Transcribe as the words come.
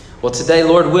Well, today,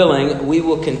 Lord willing, we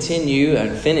will continue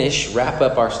and wrap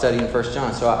up our study in 1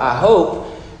 John. So I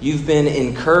hope you've been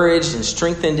encouraged and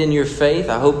strengthened in your faith.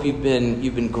 I hope you've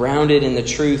been grounded in the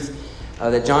truth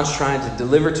that John's trying to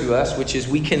deliver to us, which is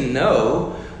we can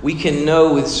know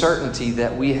with certainty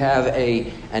that we have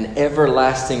an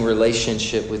everlasting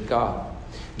relationship with God.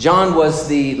 John was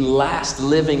the last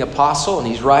living apostle, and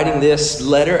he's writing this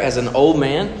letter as an old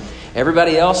man.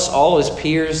 Everybody else, all his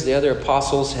peers, the other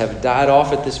apostles, have died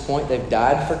off at this point. They've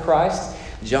died for Christ.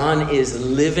 John is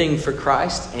living for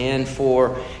Christ and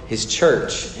for his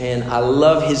church. And I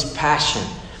love his passion.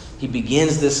 He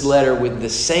begins this letter with the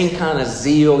same kind of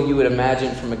zeal you would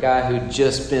imagine from a guy who'd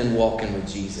just been walking with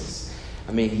Jesus.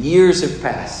 I mean, years have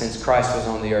passed since Christ was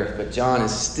on the earth, but John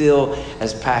is still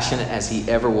as passionate as he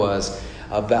ever was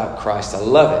about Christ. I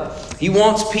love it. He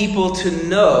wants people to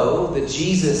know the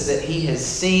Jesus that he has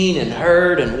seen and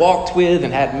heard and walked with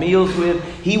and had meals with.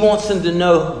 He wants them to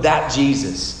know that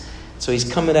Jesus. So he's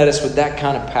coming at us with that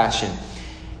kind of passion.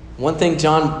 One thing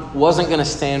John wasn't going to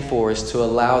stand for is to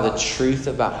allow the truth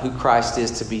about who Christ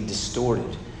is to be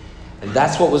distorted. And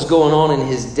that's what was going on in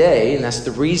his day. And that's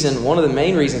the reason, one of the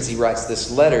main reasons he writes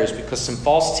this letter is because some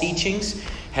false teachings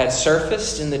had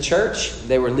surfaced in the church.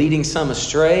 They were leading some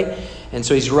astray. And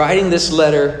so he's writing this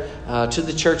letter to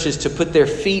the churches to put their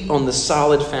feet on the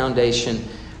solid foundation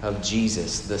of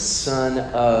Jesus, the Son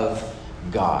of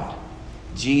God.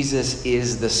 Jesus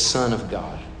is the Son of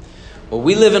God. Well,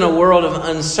 we live in a world of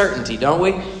uncertainty, don't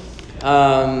we?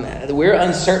 We're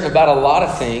uncertain about a lot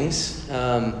of things.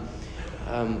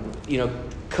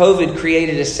 COVID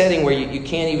created a setting where you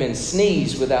can't even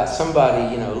sneeze without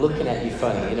somebody, looking at you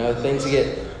funny. Things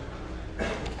get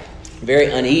very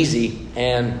uneasy.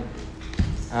 And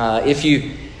if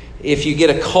you get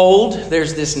a cold,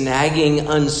 there's this nagging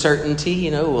uncertainty.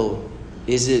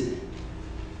 Is it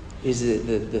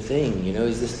the thing?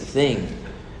 Is this the thing?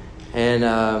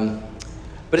 And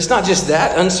but it's not just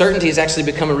that. Uncertainty has actually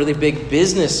become a really big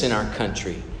business in our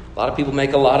country. A lot of people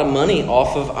make a lot of money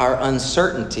off of our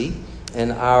uncertainty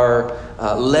and our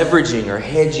leveraging or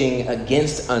hedging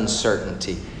against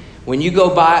uncertainty. When you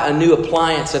go buy a new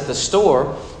appliance at the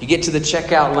store, you get to the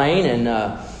checkout lane and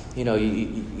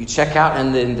you check out,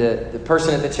 and then the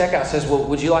person at the checkout says, well,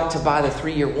 would you like to buy the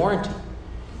 3-year warranty?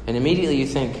 And immediately you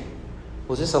think,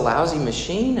 was this a lousy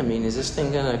machine? I mean, is this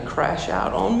thing going to crash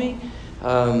out on me?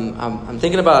 I'm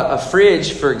thinking about a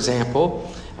fridge, for example.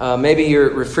 Maybe your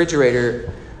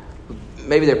refrigerator,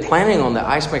 maybe they're planning on the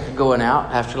ice maker going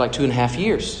out after like 2.5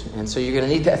 years. And so you're going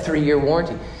to need that 3-year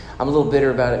warranty. I'm a little bitter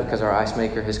about it because our ice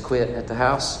maker has quit at the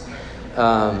house.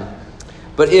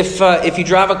 But if you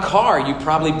drive a car, you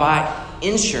probably buy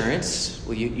insurance.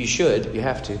 Well, you should. You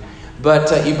have to.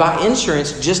 But you buy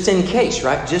insurance just in case,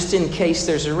 right? Just in case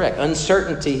there's a wreck.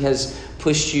 Uncertainty has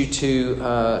pushed you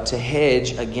to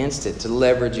hedge against it, to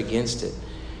leverage against it.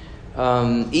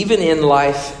 Even in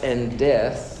life and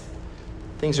death,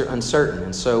 things are uncertain.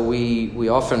 And so we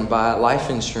often buy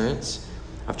life insurance.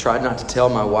 I've tried not to tell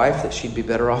my wife that she'd be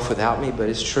better off without me, but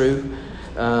it's true.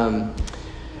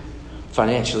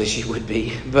 Financially, she would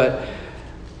be. But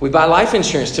we buy life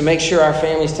insurance to make sure our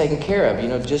family's taken care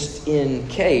of, just in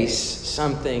case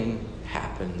something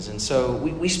happens. And so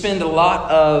we spend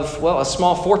a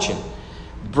small fortune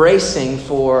bracing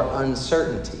for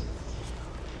uncertainty.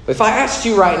 But if I asked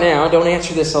you right now, don't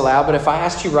answer this aloud, but if I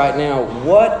asked you right now,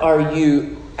 what are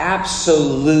you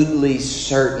absolutely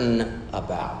certain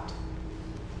about?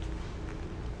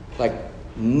 Like,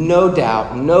 no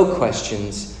doubt, no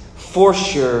questions, for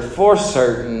sure, for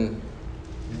certain,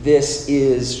 this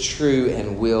is true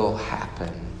and will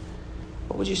happen.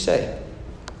 What would you say?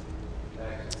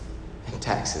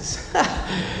 Taxes.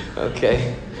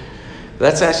 Okay.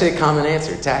 That's actually a common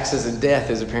answer. Taxes and death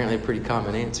is apparently a pretty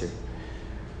common answer.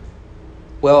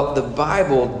 Well, the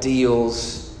Bible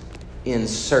deals in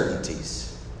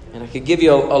certainties. And I could give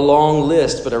you a long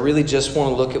list, but I really just want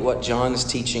to look at what John is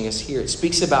teaching us here. It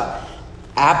speaks about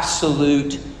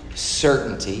absolute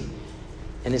certainty.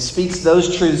 And it speaks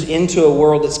those truths into a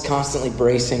world that's constantly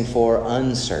bracing for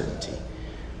uncertainty.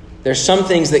 There's some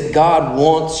things that God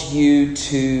wants you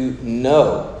to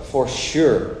know for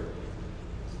sure.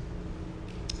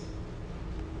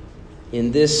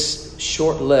 In this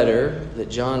short letter that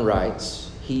John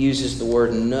writes, he uses the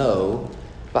word know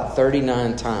about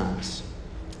 39 times.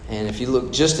 And if you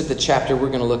look just at the chapter we're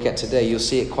going to look at today, you'll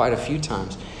see it quite a few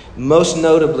times. Most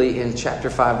notably in chapter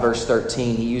 5, verse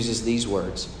 13, he uses these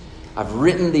words. I've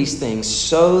written these things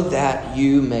so that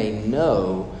you may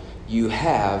know you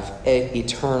have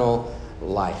eternal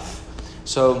life.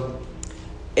 So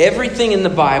everything in the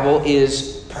Bible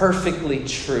is perfectly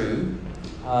true.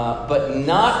 but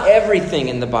not everything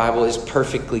in the Bible is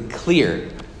perfectly clear.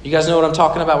 You guys know what I'm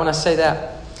talking about when I say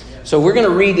that? So we're going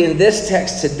to read in this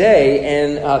text today,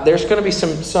 and there's going to be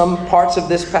some parts of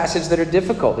this passage that are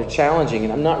difficult, they're challenging,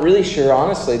 and I'm not really sure,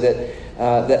 honestly,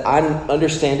 that I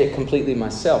understand it completely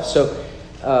myself. So,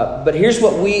 but here's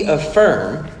what we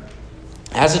affirm.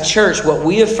 As a church, what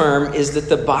we affirm is that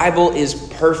the Bible is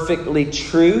perfectly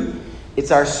true. It's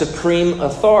our supreme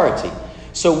authority.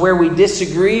 So where we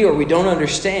disagree or we don't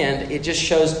understand, it just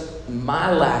shows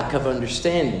my lack of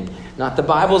understanding. Not the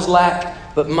Bible's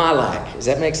lack, but my lack. Does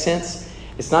that make sense?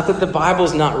 It's not that the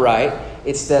Bible's not right.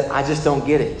 It's that I just don't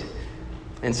get it.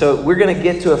 And so we're going to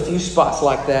get to a few spots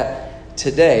like that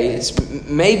today.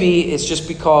 Maybe it's just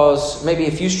because, maybe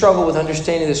if you struggle with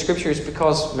understanding the Scripture, it's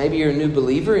because maybe you're a new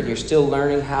believer and you're still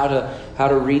learning how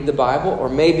to read the Bible. Or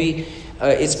maybe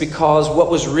it's because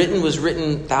what was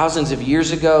written thousands of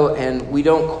years ago, and we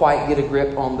don't quite get a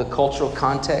grip on the cultural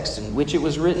context in which it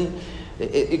was written.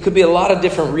 It could be a lot of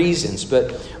different reasons,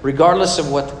 but regardless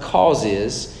of what the cause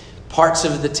is, parts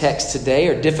of the text today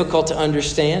are difficult to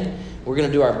understand. We're going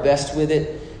to do our best with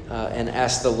it and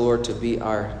ask the Lord to be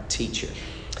our teacher.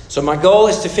 So my goal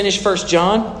is to finish 1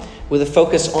 John with a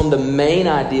focus on the main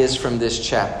ideas from this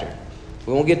chapter.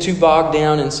 We won't get too bogged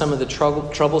down in some of the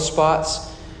trouble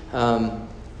spots.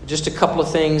 Just a couple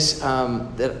of things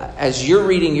that as you're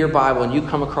reading your Bible and you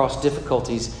come across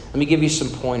difficulties, let me give you some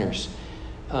pointers.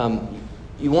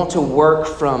 You want to work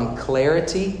from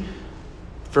clarity,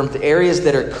 from the areas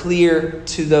that are clear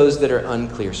to those that are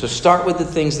unclear. So start with the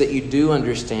things that you do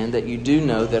understand, that you do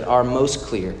know, that are most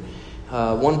clear.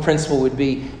 One principle would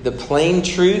be the plain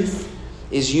truth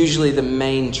is usually the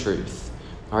main truth.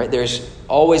 All right, there's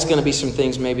always going to be some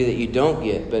things maybe that you don't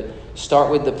get, but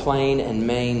start with the plain and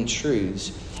main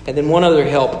truths. And then one other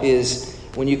help is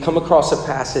when you come across a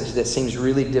passage that seems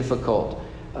really difficult,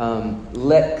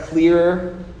 let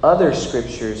clearer other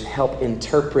scriptures help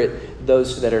interpret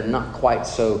those that are not quite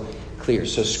so clear.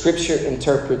 So Scripture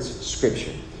interprets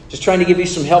Scripture. Just trying to give you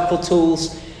some helpful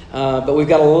tools, but we've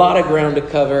got a lot of ground to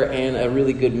cover and a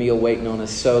really good meal waiting on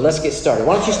us. So let's get started.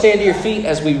 Why don't you stand to your feet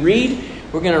as we read?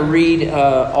 We're going to read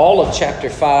all of chapter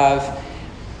 5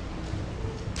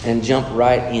 and jump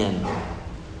right in.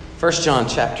 1 John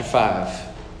chapter 5.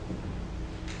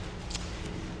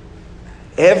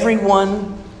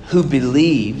 Everyone who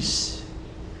believes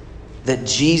that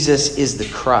Jesus is the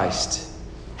Christ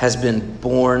has been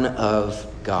born of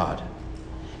God.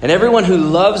 And everyone who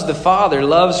loves the Father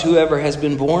loves whoever has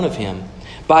been born of him.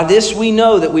 By this we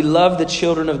know that we love the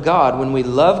children of God, when we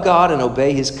love God and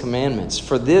obey his commandments.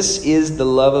 For this is the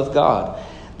love of God,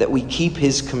 that we keep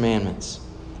his commandments.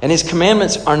 And his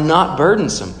commandments are not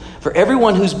burdensome. For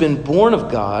everyone who's been born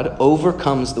of God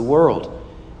overcomes the world.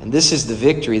 And this is the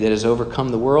victory that has overcome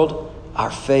the world, our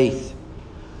faith.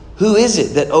 Who is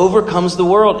it that overcomes the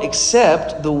world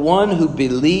except the one who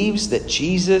believes that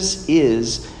Jesus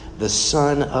is the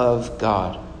Son of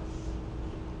God?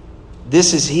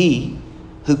 This is he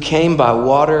who came by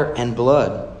water and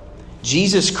blood,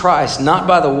 Jesus Christ, not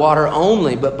by the water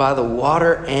only, but by the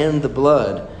water and the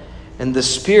blood. And the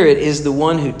Spirit is the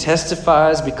one who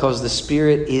testifies, because the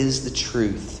Spirit is the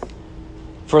truth.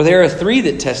 For there are three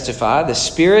that testify, the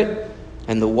Spirit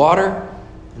and the water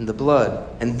and the blood.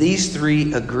 And these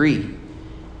three agree.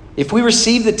 If we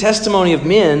receive the testimony of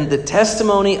men, the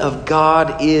testimony of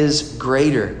God is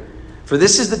greater. For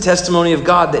this is the testimony of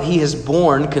God that he has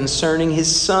borne concerning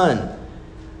his Son.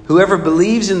 Whoever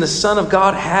believes in the Son of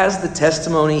God has the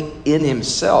testimony in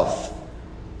himself.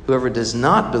 Whoever does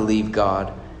not believe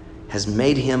God has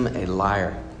made him a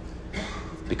liar,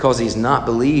 because he's not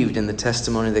believed in the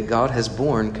testimony that God has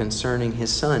borne concerning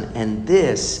his Son. And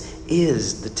this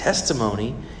is the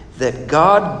testimony that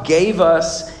God gave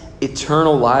us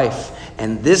eternal life,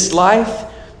 and this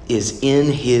life is in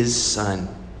his Son.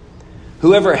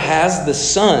 Whoever has the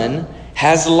Son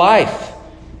has life.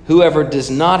 Whoever does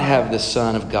not have the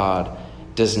Son of God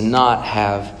does not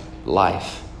have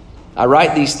life. I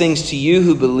write these things to you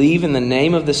who believe in the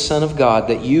name of the Son of God,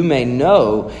 that you may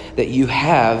know that you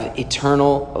have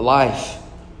eternal life.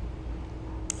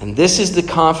 And this is the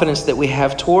confidence that we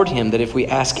have toward him, that if we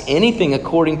ask anything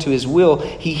according to his will,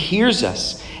 he hears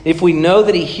us. If we know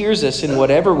that he hears us in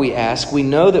whatever we ask, we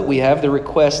know that we have the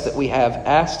request that we have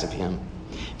asked of him.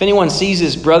 If anyone sees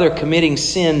his brother committing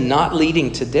sin not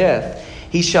leading to death,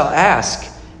 he shall ask,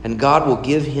 and God will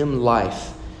give him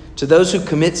life. To those who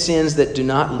commit sins that do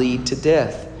not lead to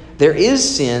death. There is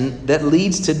sin that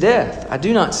leads to death. I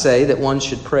do not say that one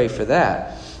should pray for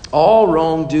that. All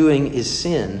wrongdoing is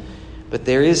sin, but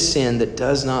there is sin that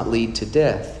does not lead to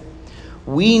death.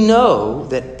 We know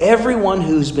that everyone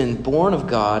who's been born of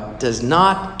God does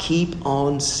not keep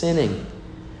on sinning,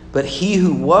 but he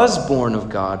who was born of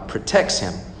God protects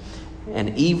him, and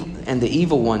the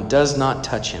evil one does not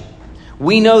touch him.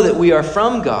 We know that we are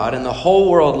from God, and the whole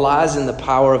world lies in the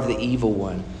power of the evil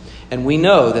one. And we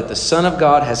know that the Son of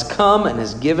God has come and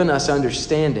has given us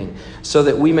understanding, so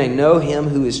that we may know him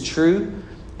who is true,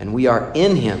 and we are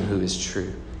in him who is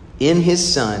true, in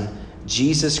his Son,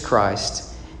 Jesus Christ.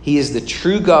 He is the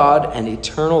true God and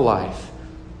eternal life.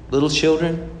 Little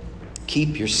children,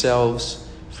 keep yourselves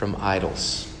from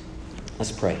idols.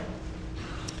 Let's pray.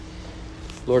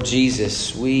 Lord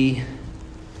Jesus, we're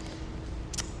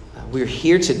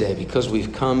here today because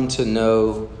we've come to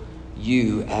know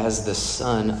you as the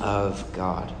Son of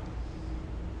God.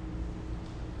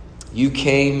 You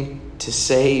came to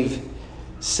save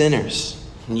sinners,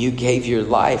 and you gave your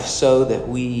life so that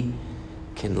we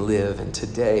can live. And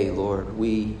today, Lord,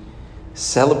 we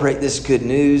celebrate this good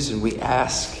news, and we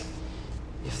ask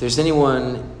if there's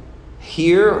anyone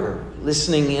here or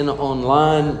listening in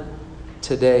online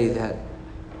today that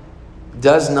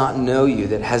does not know you,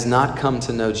 that has not come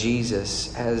to know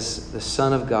Jesus as the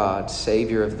Son of God,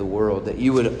 Savior of the world, that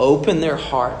you would open their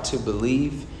heart to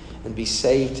believe and be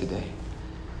saved today.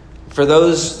 For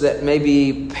those that may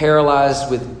be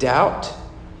paralyzed with doubt,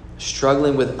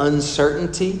 struggling with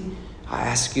uncertainty, I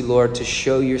ask you, Lord, to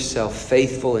show yourself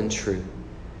faithful and true.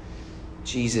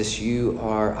 Jesus, you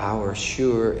are our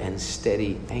sure and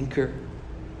steady anchor.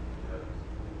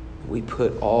 We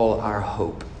put all our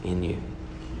hope in you.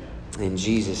 In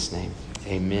Jesus' name,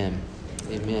 amen.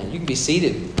 Amen. You can be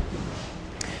seated.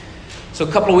 So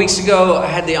a couple of weeks ago, I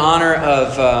had the honor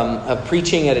of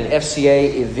preaching at an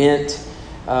FCA event.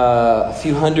 A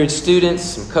few hundred students,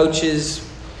 some coaches,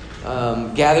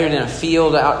 gathered in a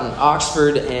field out in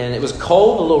Oxford, and it was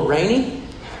cold, a little rainy,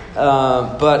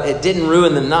 but it didn't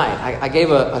ruin the night. I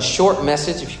gave a short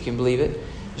message, if you can believe it,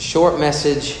 a short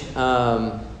message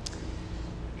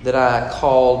that I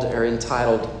called or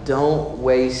entitled, "Don't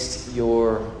Waste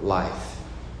Your Life."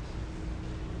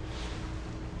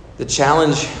 The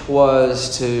challenge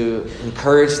was to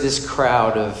encourage this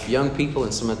crowd of young people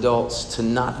and some adults to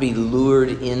not be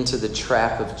lured into the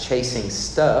trap of chasing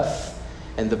stuff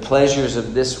and the pleasures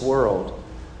of this world,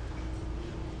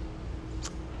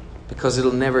 because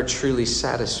it'll never truly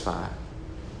satisfy.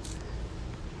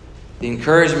 The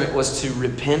encouragement was to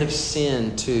repent of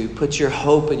sin, to put your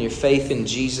hope and your faith in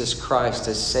Jesus Christ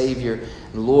as Savior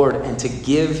and Lord, and to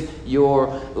give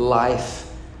your life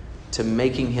to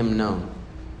making him known.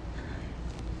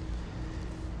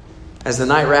 As the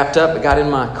night wrapped up, I got in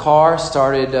my car,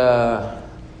 started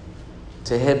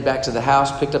to head back to the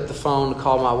house, picked up the phone to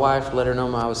call my wife, let her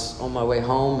know I was on my way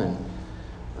home.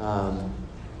 And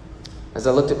as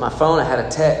I looked at my phone, I had a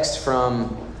text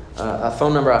from a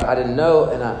phone number I didn't know,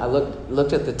 and I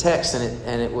looked at the text,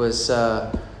 and it was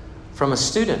from a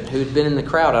student who'd been in the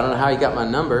crowd. I don't know how he got my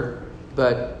number,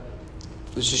 but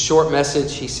it was a short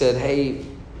message. He said, "Hey,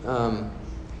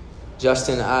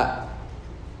 Justin,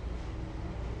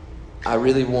 I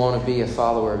really want to be a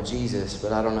follower of Jesus,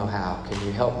 but I don't know how. Can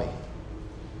you help me?"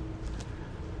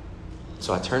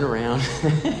 So I turned around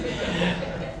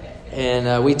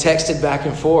and we texted back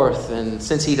and forth. And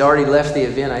since he'd already left the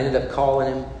event, I ended up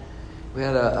calling him. We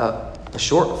had a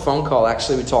short phone call.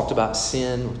 Actually, we talked about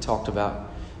sin. We talked about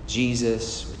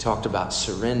Jesus. We talked about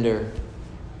surrender.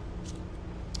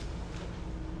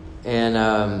 And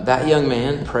that young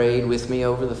man prayed with me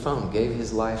over the phone, gave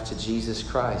his life to Jesus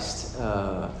Christ.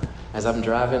 As I'm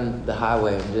driving the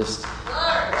highway, I'm just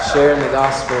sharing the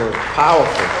gospel.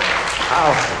 Powerful.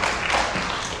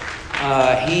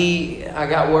 I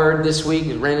got word this week,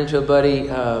 ran into a buddy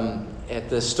at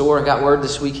the store and got word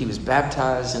this week he was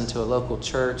baptized into a local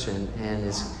church and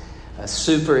is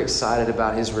super excited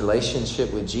about his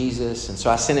relationship with Jesus. And so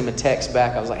I sent him a text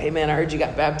back. I was like, "Hey man, I heard you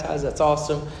got baptized. That's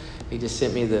awesome." He just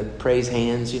sent me the praise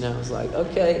hands, I was like,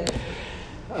 okay.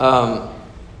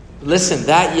 Listen,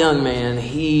 that young man,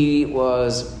 he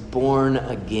was born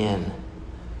again.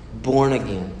 Born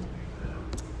again.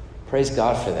 Praise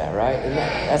God for that, right?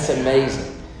 That's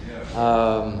amazing.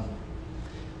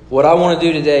 What I want to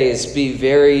do today is be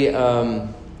very, I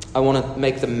want to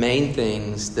make the main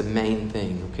things the main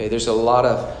thing, okay? There's a lot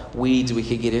of weeds we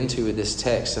could get into with this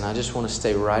text, and I just want to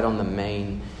stay right on the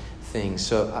main thing.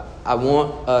 So I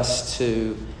want us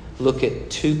to look at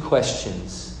two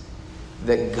questions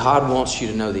that God wants you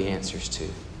to know the answers to.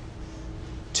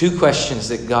 Two questions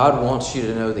that God wants you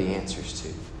to know the answers to.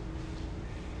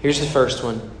 Here's the first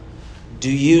one.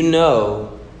 Do you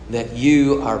know that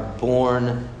you are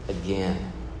born again?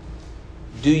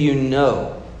 Do you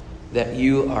know that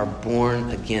you are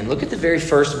born again. Look at the very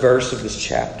first verse of this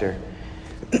chapter.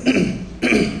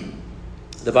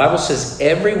 The Bible says,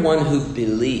 everyone who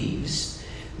believes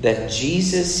that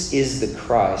Jesus is the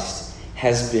Christ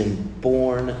has been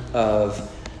born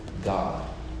of God.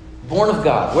 Born of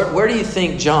God. Where do you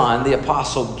think John, the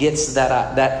apostle, gets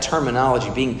that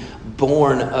terminology, being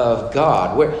born of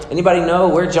God? Anybody know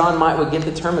where John would get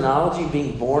the terminology,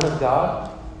 being born of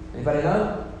God? Anybody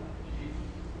know?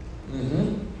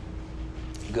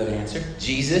 Good answer.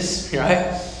 Jesus,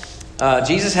 right?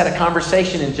 Jesus had a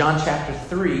conversation in John chapter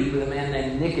 3 with a man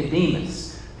named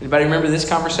Nicodemus. Anybody remember this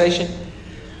conversation?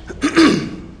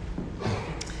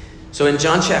 So in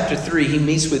John chapter 3, he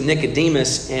meets with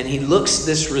Nicodemus, and he looks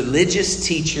this religious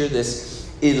teacher, this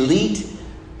elite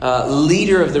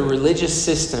leader of the religious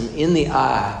system in the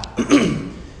eye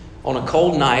on a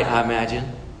cold night, I imagine.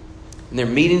 And they're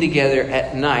meeting together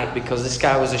at night because this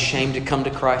guy was ashamed to come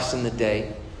to Christ in the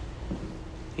day.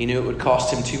 He knew it would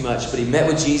cost him too much, but he met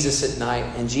with Jesus at night,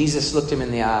 and Jesus looked him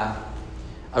in the eye.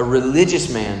 A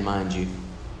religious man, mind you,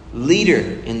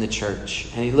 leader in the church.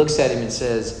 And he looks at him and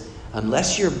says,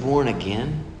 unless you're born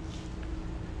again,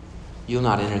 you'll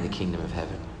not enter the kingdom of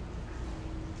heaven.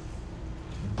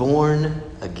 Born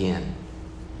again.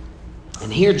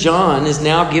 And here John is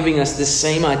now giving us this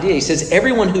same idea. He says,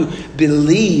 everyone who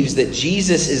believes that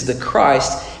Jesus is the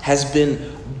Christ has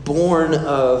been born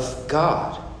of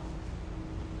God.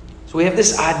 So we have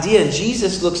this idea, and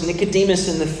Jesus looks Nicodemus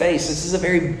in the face. This is a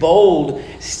very bold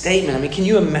statement. I mean, can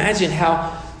you imagine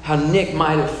how Nick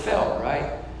might have felt,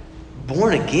 right?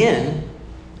 Born again.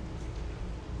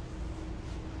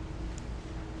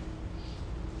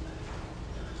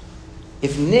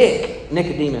 If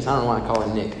Nicodemus, I don't want to call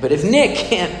him Nick, but if Nick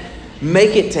can't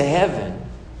make it to heaven,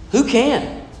 who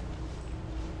can?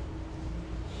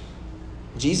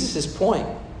 Jesus' point,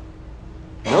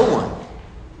 no one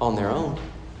on their own.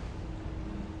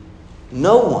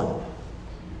 No one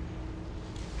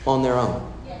on their own.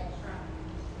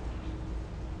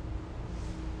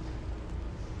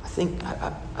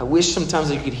 I wish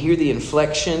sometimes you could hear the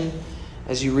inflection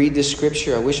as you read this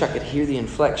scripture. I wish I could hear the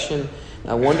inflection.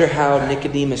 I wonder how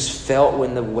Nicodemus felt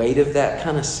when the weight of that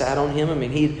kind of sat on him. I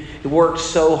mean, he worked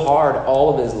so hard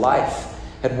all of his life,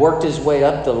 had worked his way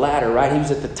up the ladder, right? He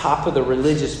was at the top of the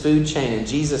religious food chain, and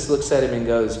Jesus looks at him and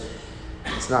goes,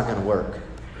 it's not going to work.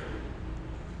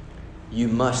 You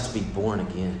must be born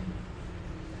again.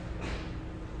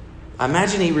 I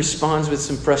imagine he responds with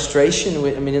some frustration.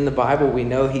 I mean, in the Bible, we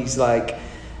know he's like,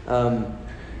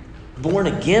 born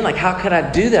again? Like, how could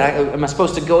I do that? Am I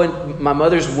supposed to go in my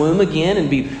mother's womb again and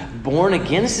be born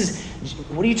again?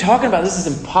 What are you talking about? This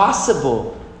is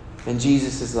impossible. And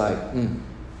Jesus is like,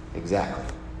 exactly.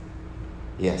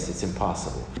 Yes, it's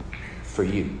impossible for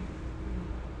you.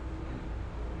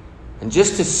 And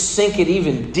just to sink it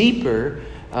even deeper,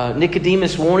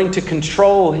 Nicodemus wanting to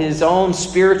control his own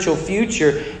spiritual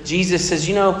future, Jesus says,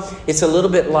 it's a little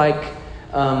bit like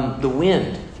the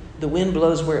wind. The wind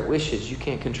blows where it wishes. You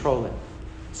can't control it.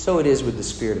 So it is with the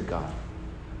Spirit of God.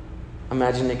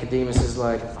 Imagine Nicodemus is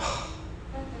like,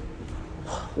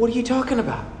 what are you talking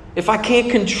about? If I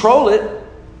can't control it,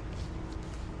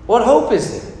 what hope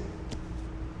is there?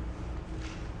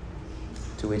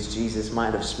 To which Jesus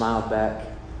might have smiled back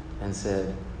and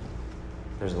said,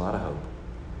 there's a lot of hope.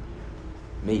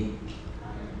 Me.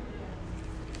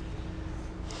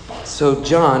 So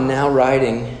John, now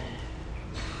writing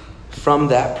from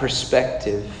that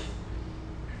perspective,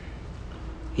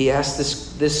 he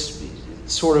asks this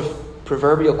sort of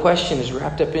proverbial question is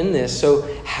wrapped up in this.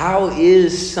 So how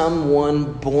is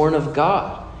someone born of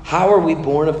God? How are we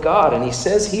born of God? And he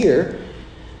says here,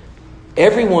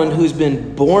 everyone who's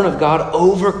been born of God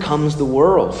overcomes the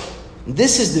world.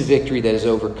 This is the victory that has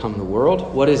overcome the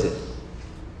world. What is it?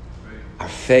 Our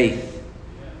faith.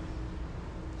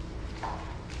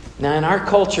 Now, in our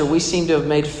culture, we seem to have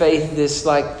made faith this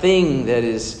thing that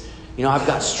is, I've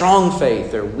got strong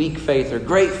faith or weak faith or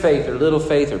great faith or little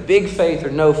faith or big faith or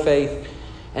no faith.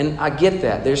 And I get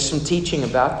that. There's some teaching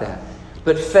about that.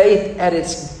 But faith at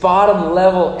its bottom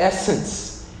level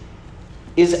essence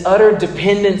is utter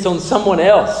dependence on someone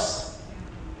else.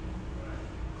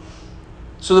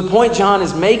 So the point John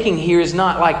is making here is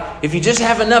not like, if you just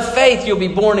have enough faith, you'll be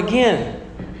born again.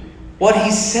 What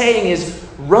he's saying is,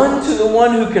 run to the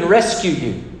one who can rescue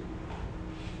you.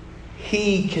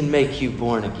 He can make you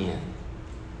born again.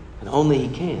 And only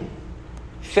He can.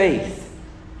 Faith.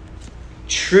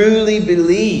 Truly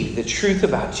believe the truth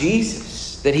about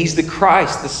Jesus. That He's the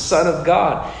Christ, the Son of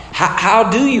God. How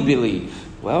do you believe?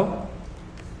 Well,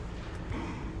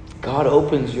 God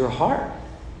opens your heart.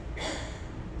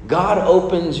 God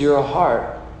opens your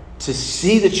heart to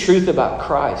see the truth about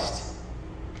Christ.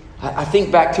 I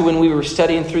think back to when we were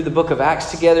studying through the book of Acts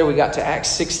together. We got to Acts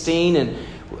 16, and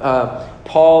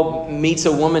Paul meets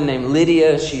a woman named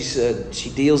Lydia. She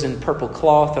deals in purple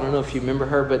cloth. I don't know if you remember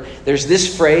her, but there's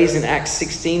this phrase in Acts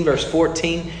 16, verse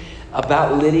 14,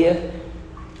 about Lydia.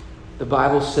 The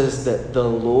Bible says that the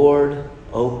Lord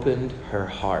opened her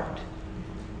heart.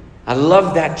 I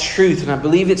love that truth, and I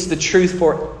believe it's the truth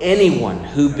for anyone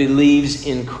who believes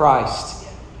in Christ.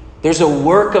 There's a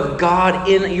work of God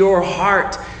in your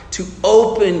heart to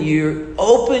open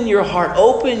your heart,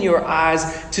 open your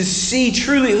eyes to see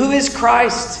truly who is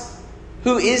Christ.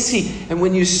 Who is He? And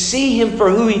when you see Him for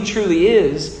who He truly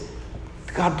is,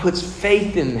 God puts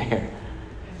faith in there.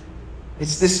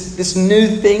 It's this new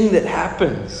thing that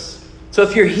happens. So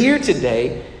if you're here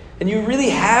today and you really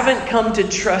haven't come to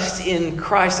trust in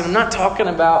Christ, and I'm not talking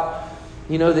about,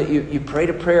 that you prayed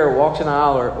a prayer or walked an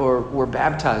aisle or were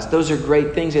baptized. Those are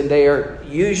great things, and they are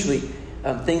usually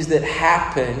things that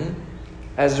happen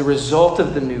as a result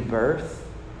of the new birth.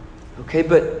 Okay,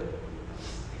 but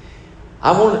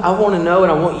I want to know,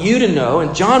 and I want you to know,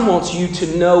 and John wants you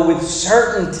to know with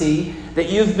certainty that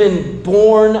you've been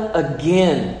born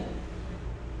again.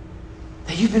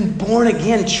 That you've been born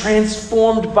again,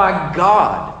 transformed by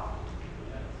God.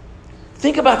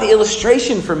 Think about the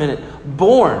illustration for a minute.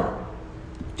 Born.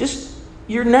 Just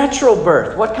your natural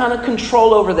birth. What kind of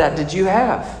control over that did you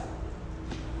have?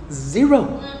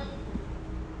 Zero.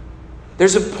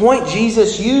 There's a point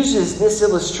Jesus uses this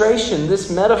illustration,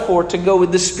 this metaphor, to go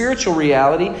with the spiritual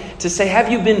reality, to say,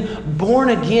 have you been born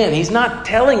again? He's not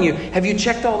telling you, have you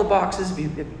checked all the boxes?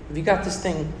 Have you got this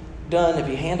thing done? Have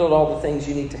you handled all the things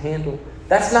you need to handle?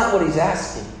 That's not what He's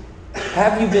asking.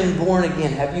 Have you been born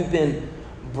again? Have you been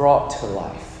brought to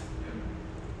life?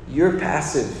 You're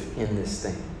passive in this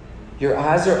thing. Your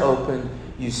eyes are open.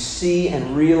 You see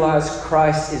and realize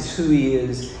Christ is who He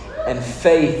is, and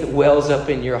faith wells up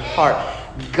in your heart.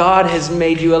 God has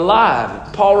made you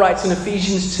alive. Paul writes in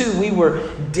Ephesians 2, we were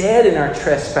dead in our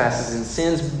trespasses and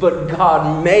sins, but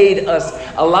God made us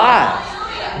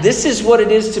alive. This is what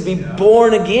it is to be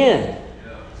born again.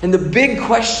 And the big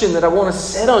question that I want to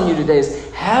set on you today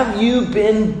is, have you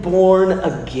been born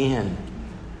again?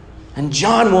 And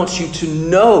John wants you to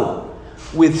know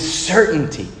with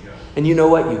certainty. And you know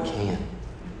what? You can.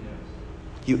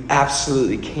 You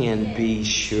absolutely can be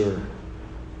sure.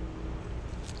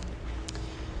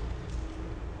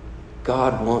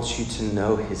 God wants you to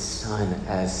know His Son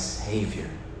as Savior.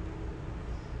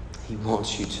 He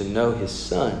wants you to know His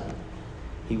Son.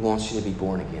 He wants you to be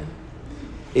born again.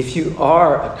 If you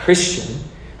are a Christian,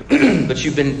 but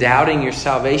you've been doubting your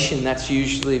salvation, that's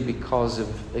usually because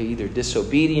of either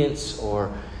disobedience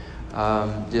or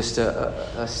just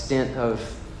a stint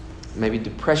of maybe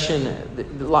depression,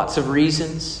 lots of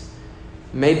reasons.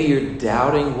 Maybe you're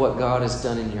doubting what God has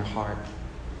done in your heart.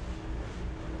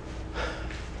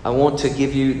 I want to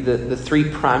give you the three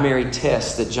primary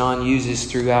tests that John uses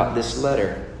throughout this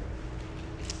letter.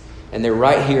 And they're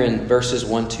right here in verses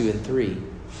 1, 2, and 3.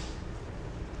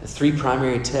 The three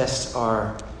primary tests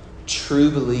are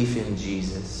true belief in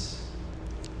Jesus,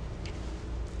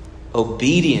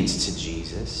 obedience to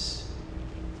Jesus,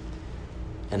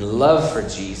 and love for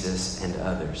Jesus and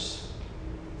others.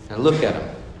 Now look at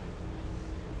them.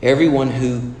 Everyone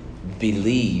who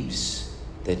believes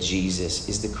that Jesus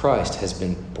is the Christ has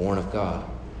been born of God.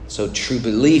 So true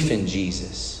belief in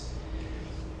Jesus.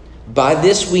 By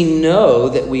this we know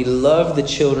that we love the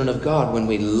children of God, when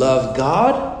we love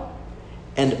God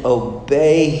and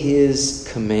obey His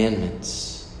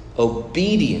commandments.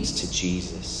 Obedience to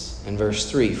Jesus. And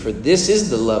verse 3, for this is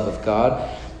the love of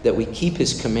God, that we keep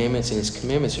His commandments, and His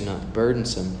commandments are not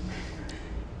burdensome.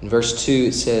 In verse 2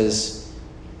 it says,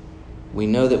 we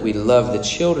know that we love the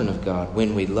children of God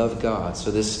when we love God.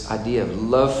 So this idea of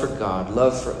love for God,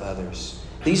 love for others.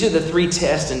 These are the three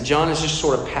tests, and John is just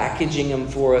sort of packaging them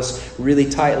for us really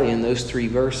tightly in those three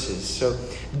verses. So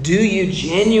do you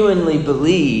genuinely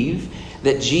believe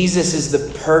that Jesus is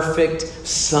the perfect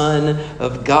Son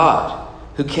of God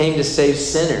who came to save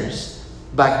sinners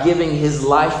by giving His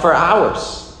life for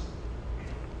ours?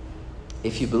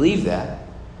 If you believe that,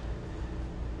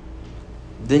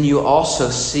 then you also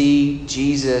see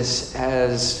Jesus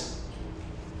as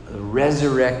a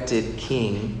resurrected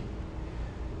King.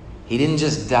 He didn't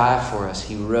just die for us.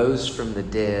 He rose from the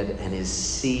dead and is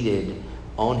seated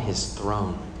on His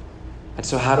throne. And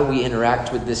so how do we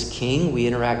interact with this King? We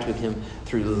interact with Him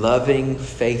through loving,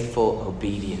 faithful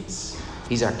obedience.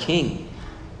 He's our King.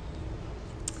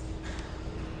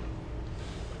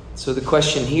 So the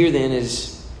question here then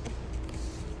is,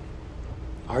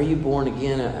 are you born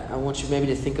again? I want you maybe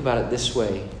to think about it this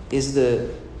way. Is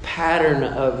the pattern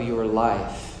of your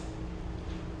life,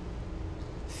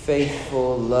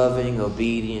 faithful, loving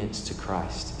obedience to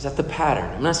Christ? Is that the pattern?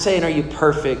 I'm not saying are you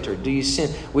perfect or do you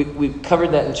sin. We've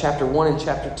covered that in chapter 1 and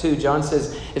chapter 2. John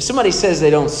says if somebody says they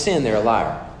don't sin, they're a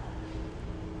liar.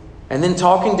 And then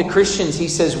talking to Christians, he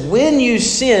says, when you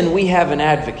sin, we have an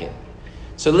advocate.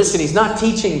 So listen, he's not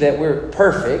teaching that we're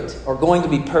perfect or going to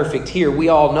be perfect here. We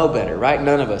all know better, right?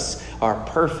 None of us are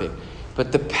perfect.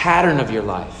 But the pattern of your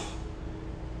life,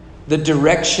 the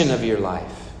direction of your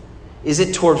life, is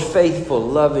it toward faithful,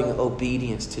 loving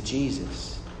obedience to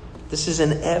Jesus? This is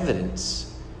an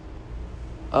evidence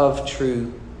of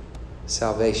true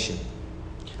salvation.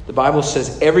 The Bible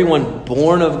says everyone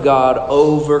born of God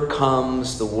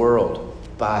overcomes the world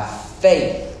by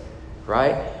faith,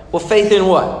 right? Well, faith in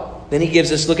what? Then he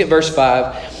gives us, look at verse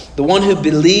 5, the one who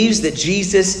believes that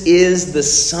Jesus is the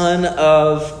Son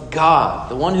of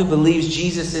God. The one who believes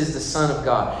Jesus is the Son of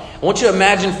God. I want you to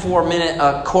imagine for a minute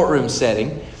a courtroom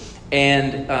setting,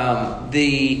 and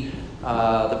the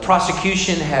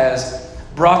prosecution has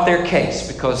brought their case,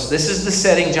 because this is the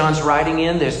setting John's writing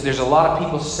in. There's a lot of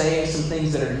people saying some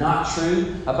things that are not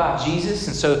true about Jesus.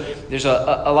 And so there's a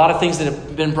lot of things that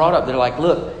have been brought up. They're like,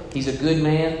 look, he's a good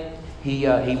man. He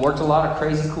worked a lot of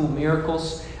crazy cool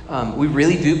miracles. We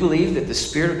really do believe that the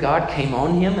Spirit of God came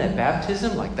on him at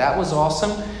baptism. Like, that was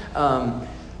awesome.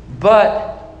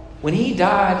 But when he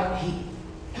died,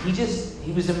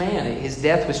 he was a man. His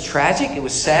death was tragic. It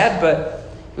was sad, but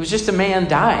it was just a man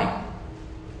dying.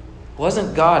 It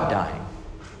wasn't God dying.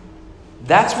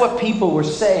 That's what people were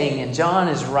saying, and John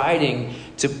is writing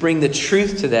to bring the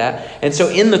truth to that. And so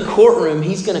in the courtroom,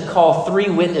 he's going to call 3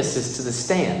 witnesses to the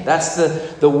stand. That's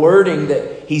the wording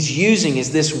that he's using,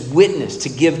 is this witness, to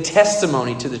give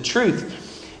testimony to the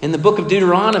truth. In the book of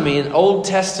Deuteronomy, in Old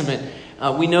Testament,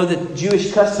 we know that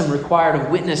Jewish custom required a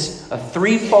witness, a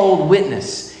 3-fold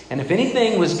witness. And if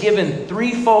anything was given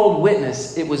 3-fold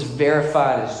witness, it was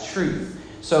verified as truth.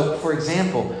 So, for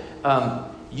example,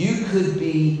 you could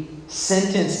be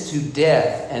sentenced to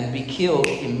death and be killed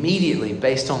immediately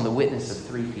based on the witness of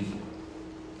 3 people.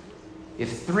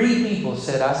 If 3 people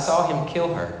said, I saw him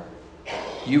kill her,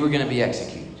 you were going to be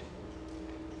executed.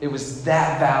 It was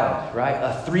that valid, right?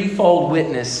 A 3-fold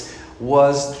witness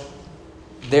was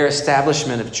their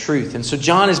establishment of truth. And so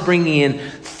John is bringing in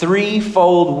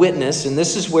 3-fold witness, and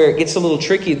this is where it gets a little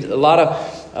tricky. A lot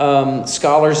of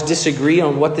scholars disagree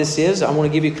on what this is. I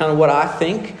want to give you kind of what I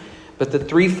think. But the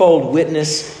 3-fold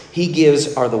witness he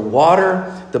gives are the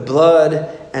water, the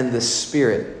blood, and the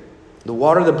Spirit. The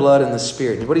water, the blood, and the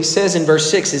Spirit. And what he says in verse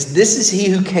 6 is, this is he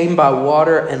who came by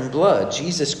water and blood,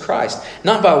 Jesus Christ.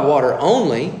 Not by water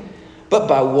only, but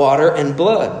by water and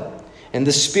blood. And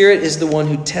the Spirit is the one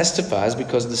who testifies,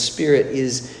 because the Spirit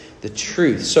is the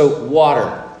truth. So water.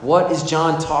 What is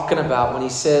John talking about when he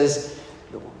says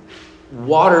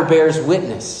water bears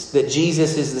witness that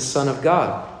Jesus is the Son of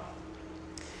God?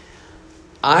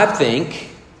 I think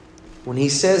when he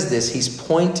says this, he's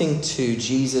pointing to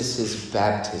Jesus'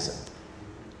 baptism.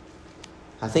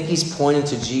 I think he's pointing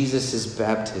to Jesus'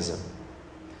 baptism.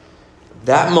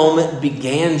 That moment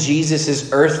began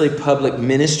Jesus' earthly public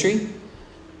ministry.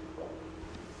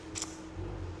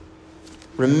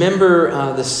 Remember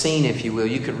the scene, if you will.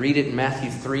 You could read it in Matthew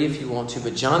 3 if you want to.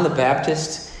 But John the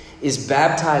Baptist is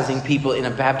baptizing people in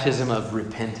a baptism of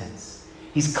repentance.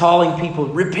 He's calling people,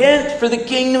 repent, for the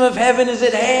kingdom of heaven is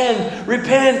at hand.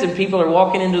 Repent. And people are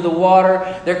walking into the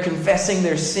water. They're confessing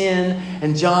their sin.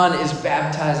 And John is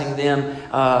baptizing them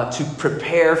to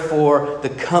prepare for the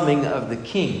coming of the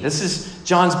King. This is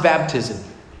John's baptism.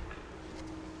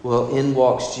 Well, in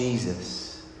walks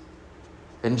Jesus.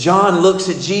 And John looks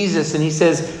at Jesus and he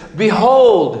says,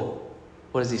 behold,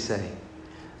 what does he say?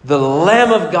 The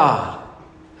Lamb of God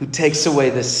who takes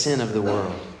away the sin of the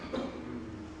world.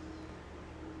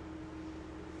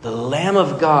 The Lamb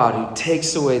of God who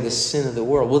takes away the sin of the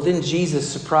world. Well, then Jesus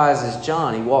surprises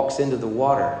John. He walks into the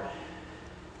water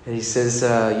and he says,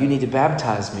 you need to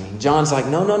baptize me. And John's like,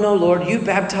 no, Lord, you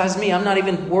baptize me. I'm not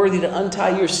even worthy to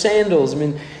untie your sandals. I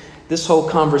mean, this whole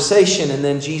conversation. And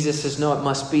then Jesus says, no, it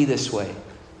must be this way.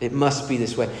 It must be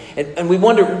this way. And we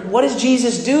wonder, what is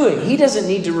Jesus doing? He doesn't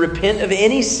need to repent of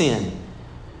any sin.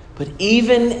 But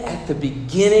even at the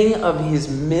beginning of his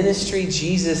ministry,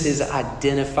 Jesus is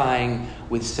identifying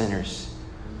with sinners.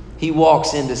 He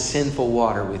walks into sinful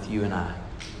water with you and I.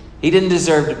 He didn't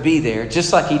deserve to be there,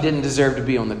 just like he didn't deserve to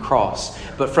be on the cross.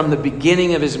 But from the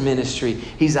beginning of his ministry,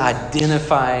 he's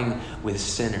identifying with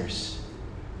sinners.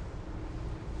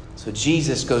 So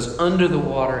Jesus goes under the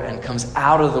water and comes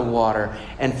out of the water.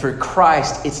 And for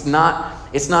Christ, it's not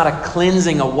It's not a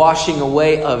cleansing, a washing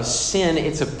away of sin.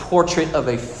 It's a portrait of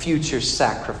a future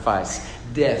sacrifice,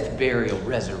 death, burial,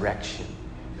 resurrection.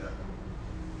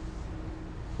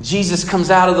 Jesus comes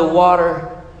out of the water,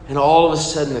 and all of a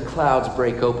sudden the clouds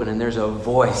break open, and there's a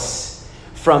voice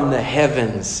from the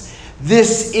heavens.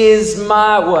 This is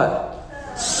my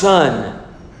what? Son.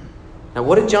 Now,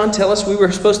 what did John tell us we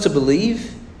were supposed to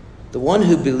believe? The one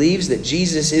who believes that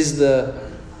Jesus is the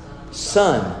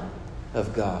Son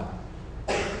of God.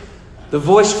 The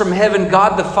voice from heaven,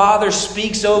 God the Father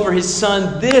speaks over his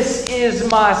Son. This is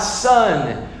my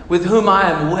Son, with whom I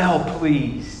am well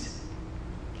pleased.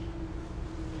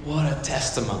 What a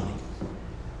testimony.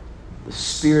 The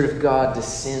Spirit of God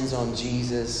descends on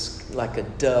Jesus like a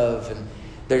dove, and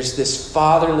there's this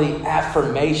fatherly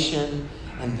affirmation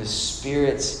and the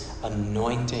Spirit's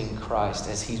anointing Christ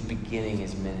as he's beginning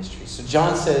his ministry. So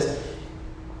John says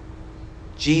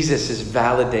Jesus is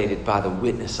validated by the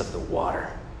witness of the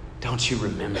water. Don't you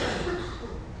remember?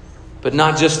 But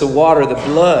not just the water, the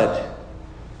blood.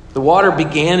 The water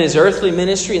began his earthly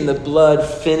ministry, and the blood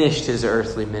finished his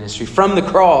earthly ministry. From the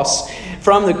cross,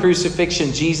 from the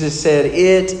crucifixion, Jesus said,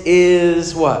 "It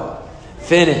is" what?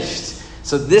 Finished.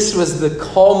 So this was the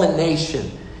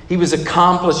culmination. He was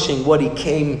accomplishing what he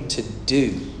came to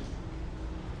do.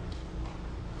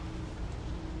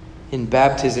 In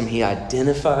baptism, he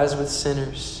identifies with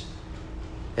sinners.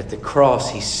 At the cross,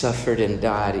 he suffered and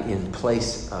died in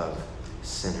place of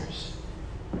sinners.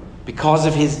 Because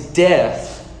of his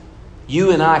death,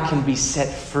 you and I can be set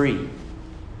free.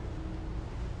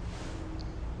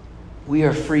 We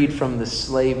are freed from the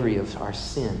slavery of our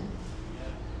sin.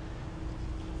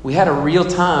 We had a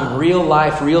real-time,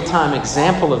 real-life, real-time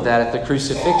example of that at the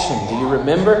crucifixion. Do you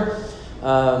remember?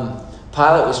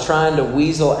 Pilate was trying to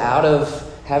weasel out of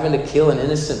having to kill an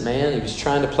innocent man. He was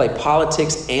trying to play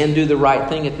politics and do the right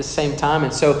thing at the same time.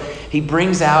 And so he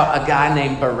brings out a guy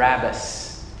named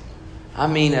Barabbas. I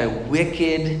mean, a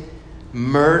wicked,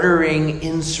 murdering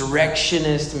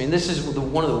insurrectionist. I mean, this is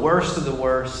one of the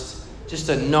worst. Just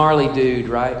a gnarly dude,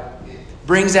 right?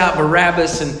 Brings out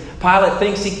Barabbas, and Pilate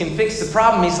thinks he can fix the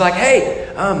problem. He's like, "Hey,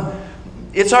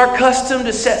 it's our custom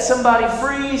to set somebody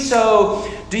free. So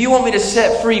do you want me to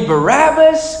set free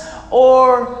Barabbas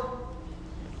or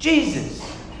Jesus?"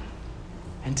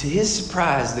 And to his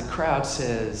surprise, the crowd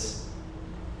says,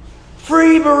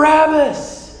 "Free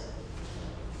Barabbas."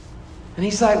 And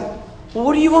he's like, "Well,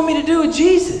 what do you want me to do with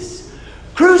Jesus?"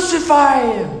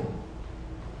 "Crucify him."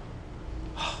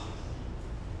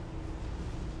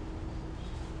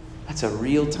 That's a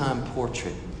real-time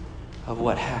portrait of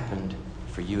what happened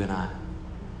for you and I.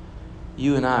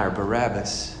 You and I are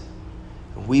Barabbas.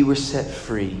 We were set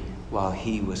free while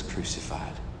he was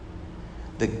crucified.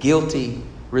 The guilty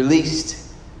released,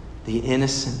 the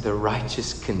innocent, the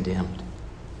righteous condemned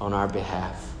on our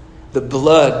behalf. The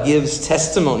blood gives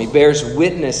testimony, bears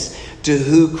witness to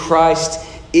who Christ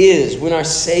is. When our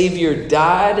Savior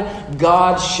died,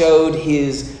 God showed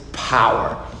his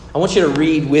power. I want you to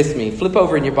read with me. Flip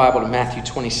over in your Bible to Matthew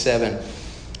 27.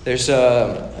 There's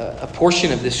a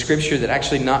portion of this scripture that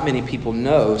actually not many people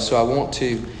know, so I want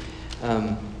to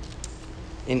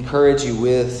encourage you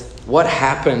with what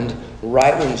happened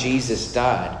right when Jesus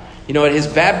died. You know, at his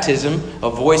baptism, a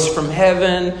voice from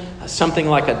heaven, something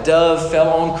like a dove fell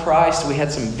on Christ. We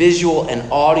had some visual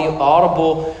and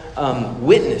audible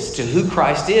witness to who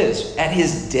Christ is. At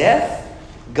his death,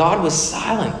 God was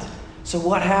silent. So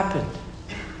what happened?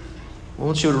 I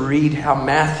want you to read how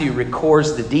Matthew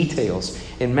records the details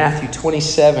in Matthew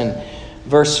 27,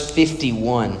 verse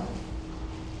 51.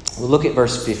 We'll look at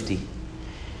verse 50.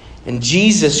 "And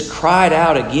Jesus cried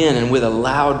out again, and with a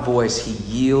loud voice he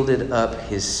yielded up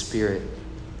his spirit."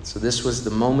 So this was the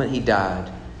moment he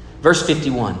died. Verse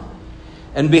 51.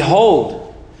 "And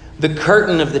behold, the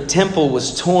curtain of the temple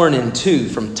was torn in two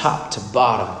from top to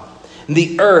bottom. And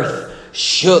the earth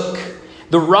shook.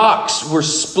 The rocks were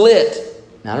split."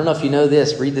 Now, I don't know if you know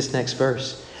this. Read this next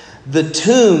verse. "The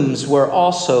tombs were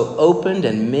also opened,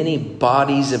 and many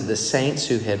bodies of the saints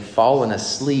who had fallen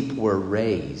asleep were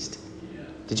raised."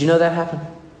 Did you know that happened?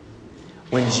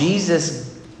 When Jesus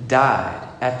died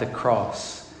at the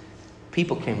cross,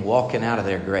 people came walking out of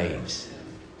their graves.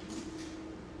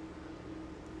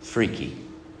 Freaky.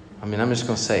 I mean, I'm just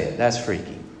going to say it. That's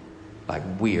freaky. Like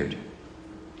weird.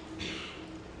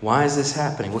 Why is this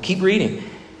happening? Well, keep reading.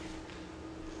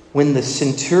 "When the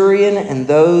centurion and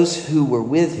those who were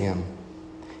with him,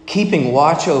 keeping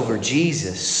watch over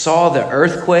Jesus, saw the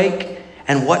earthquake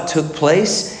and what took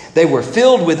place, they were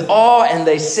filled with awe, and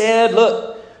they said,"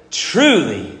 look,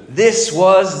 "truly, this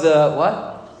was the"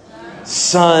 what?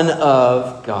 "Son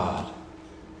of God."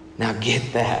 Now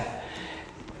get that.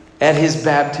 At his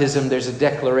baptism, there's a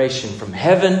declaration from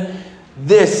heaven,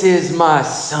 "This is my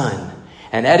Son."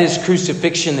 And at his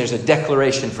crucifixion, there's a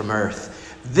declaration from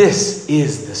earth, "This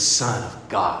is the Son of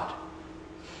God."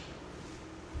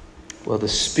 Well, the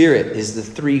Spirit is the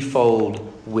threefold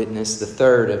witness, the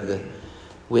third of the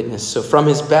witness. So from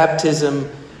his baptism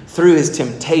through his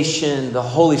temptation, the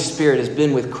Holy Spirit has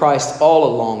been with Christ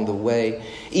all along the way.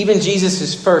 Even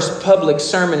Jesus' first public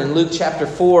sermon in Luke chapter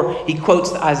 4, he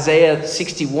quotes Isaiah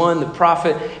 61, the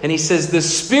prophet, and he says, "The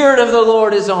Spirit of the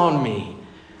Lord is on me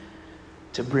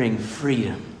to bring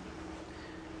freedom,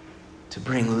 to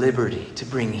bring liberty, to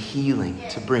bring healing,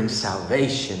 to bring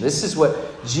salvation." This is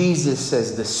what Jesus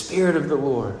says, the Spirit of the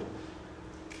Lord.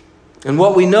 And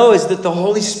what we know is that the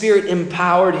Holy Spirit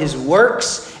empowered his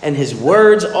works and his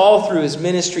words all through his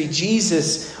ministry.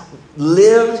 Jesus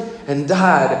lived and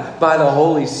died by the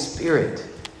Holy Spirit.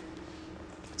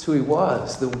 That's who he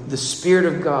was. The Spirit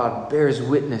of God bears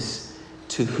witness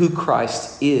to who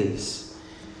Christ is.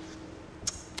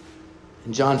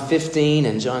 In John 15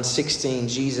 and John 16,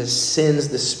 Jesus sends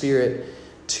the Spirit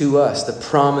to us, the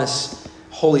promised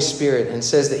Holy Spirit, and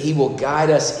says that he will guide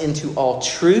us into all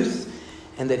truth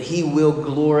and that he will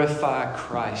glorify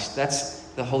Christ. That's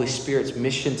the Holy Spirit's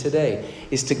mission today,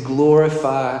 is to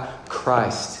glorify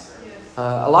Christ.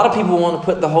 A lot of people want to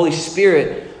put the Holy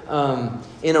Spirit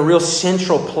in a real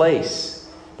central place.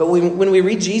 But when we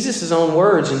read Jesus' own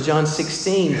words in John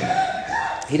 16,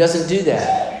 he doesn't do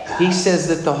that. He says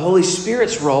that the Holy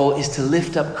Spirit's role is to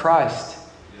lift up Christ.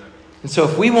 And so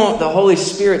if we want the Holy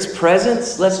Spirit's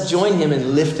presence, let's join him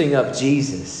in lifting up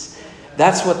Jesus.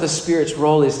 That's what the Spirit's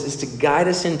role is to guide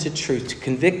us into truth, to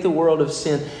convict the world of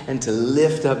sin, and to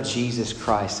lift up Jesus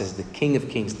Christ as the King of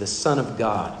Kings, the Son of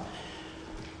God,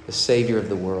 the Savior of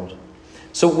the world.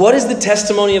 So what is the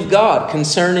testimony of God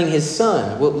concerning his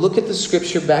Son? Well, look at the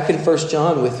scripture back in 1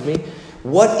 John with me.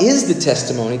 What is the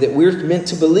testimony that we're meant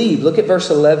to believe? Look at verse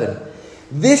 11.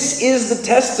 This is the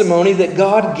testimony that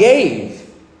God gave.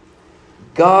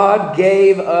 God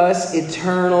gave us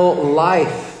eternal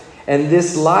life, and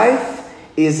this life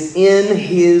is in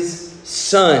his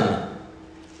Son.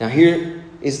 Now here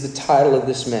is the title of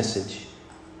this message.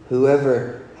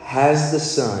 Whoever has the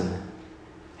Son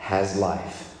has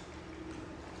life.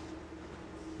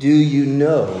 Do you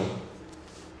know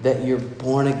that you're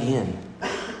born again?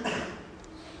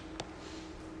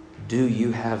 Do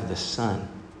you have the Son?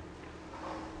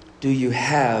 Do you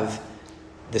have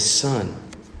the Son?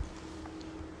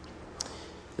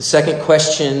 The second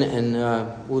question,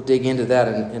 and we'll dig into that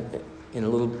in a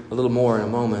little more in a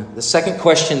moment. The second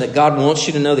question that God wants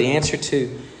you to know the answer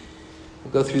to,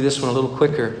 we'll go through this one a little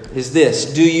quicker, is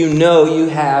this: do you know you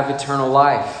have eternal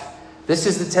life? This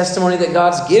is the testimony that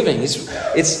God's giving.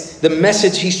 It's the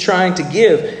message he's trying to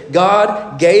give.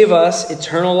 God gave us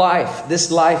eternal life.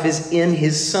 This life is in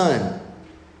his Son.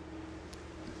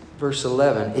 Verse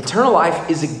 11. Eternal life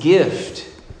is a gift.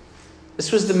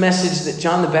 This was the message that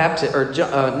John the Baptist or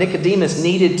Nicodemus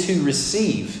needed to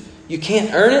receive. You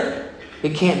can't earn it.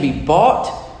 It can't be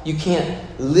bought. You can't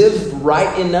live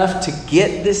right enough to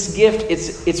get this gift.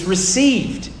 It's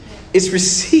received. It's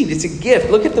received. It's a gift.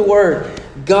 Look at the word.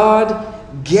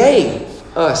 God gave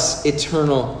us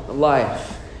eternal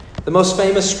life. The most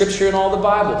famous scripture in all the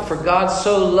Bible. For God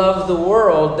so loved the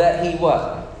world that he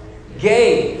what?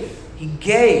 Gave. He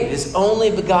gave his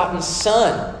only begotten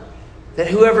Son, that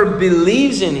whoever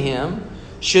believes in him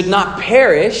should not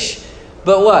perish,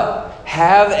 but what?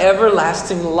 Have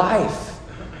everlasting life.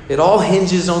 It all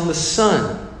hinges on the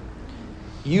Son.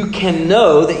 You can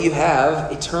know that you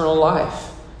have eternal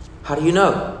life. How do you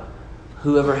know?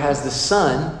 Whoever has the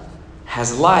Son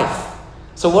has life.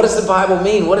 So what does the Bible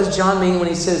mean? What does John mean when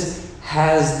he says,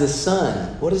 has the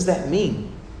Son? What does that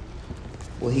mean?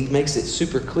 Well, he makes it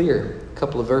super clear. A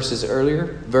couple of verses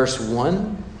earlier, verse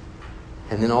 1,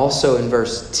 and then also in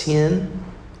verse 10.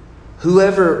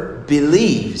 Whoever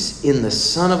believes in the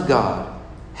Son of God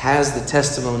has the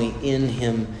testimony in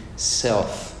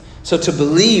himself. So to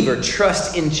believe or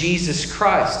trust in Jesus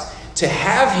Christ, to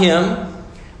have him,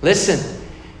 listen,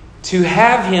 to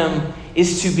have him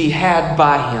is to be had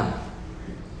by him.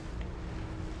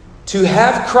 To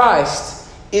have Christ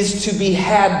is to be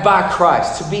had by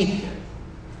Christ.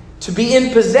 To be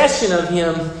in possession of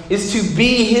him is to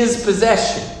be his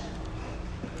possession.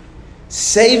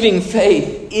 Saving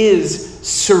faith is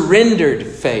surrendered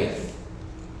faith.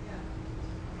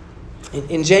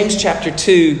 In James chapter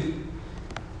 2,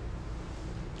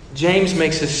 James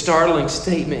makes a startling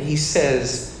statement. He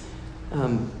says,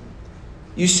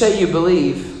 you say you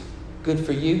believe, good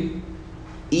for you.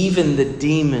 Even the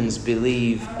demons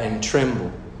believe and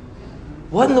tremble.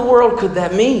 What in the world could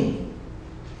that mean?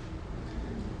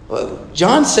 Well,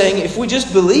 John's saying if we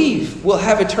just believe, we'll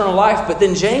have eternal life. But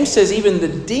then James says even the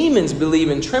demons believe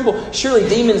and tremble. Surely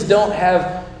demons don't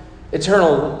have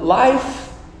eternal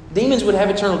life. Demons would have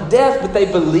eternal death, but they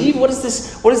believe. What does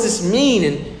this mean?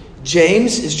 And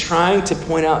James is trying to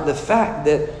point out the fact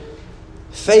that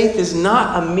faith is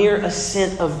not a mere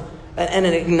assent of and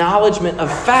an acknowledgement of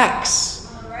facts.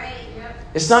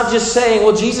 It's not just saying,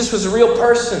 well, Jesus was a real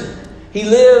person. He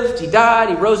lived, he died,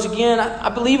 he rose again. I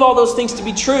believe all those things to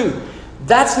be true.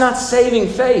 That's not saving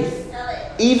faith.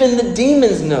 Even the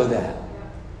demons know that.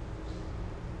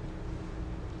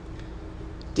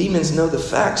 Demons know the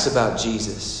facts about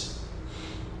Jesus.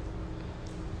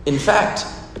 In fact,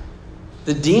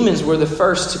 the demons were the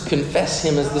first to confess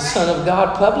him as the Son of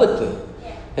God publicly.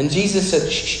 And Jesus said,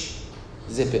 shh,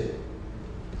 zip it.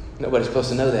 Nobody's supposed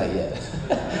to know that yet.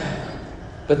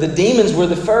 But the demons were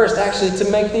the first actually to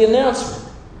make the announcement.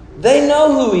 They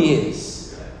know who he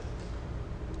is.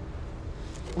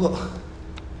 Well,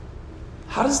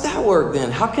 how does that work then?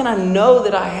 How can I know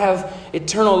that I have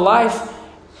eternal life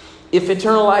if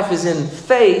eternal life is in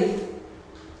faith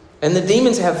and the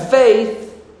demons have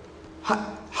faith?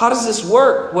 How does this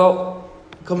work? Well,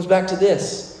 it comes back to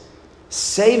this.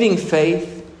 Saving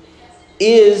faith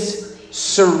is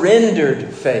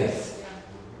surrendered faith.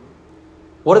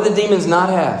 What do the demons not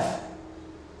have?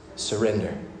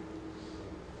 Surrender.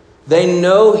 They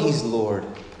know he's Lord.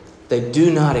 They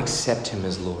do not accept him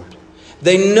as Lord.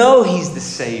 They know he's the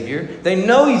Savior. They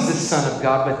know he's the Son of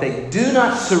God, but they do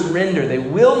not surrender. They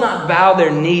will not bow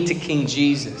their knee to King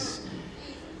Jesus.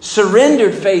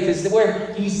 Surrendered faith is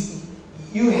where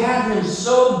you have him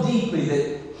so deeply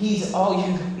that he's all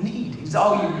you need. He's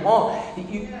all you want.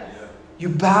 You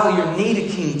bow your knee to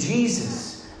King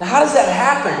Jesus. Now, how does that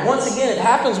happen? Once again, it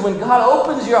happens when God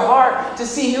opens your heart to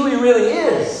see who he really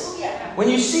is. When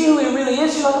you see who he really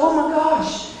is, you're like, oh my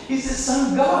gosh, he's the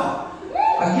Son of God.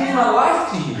 I give my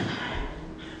life to you.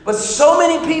 But so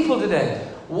many people today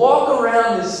walk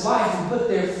around this life and put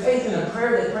their faith in a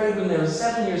prayer they prayed when they were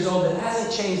 7 years old that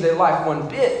hasn't changed their life one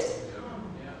bit.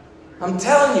 I'm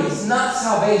telling you, it's not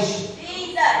salvation.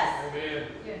 Jesus.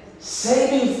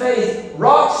 Saving faith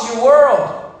rocks your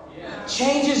world.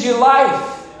 Changes your life.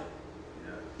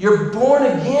 You're born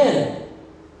again.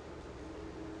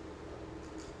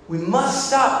 We must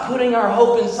stop putting our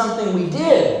hope in something we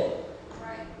did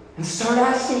and start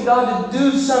asking God to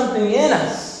do something in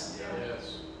us.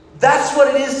 That's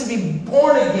what it is to be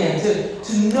born again.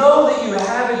 To know that you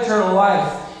have eternal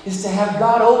life is to have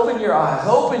God open your eyes,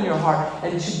 open your heart,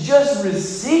 and to just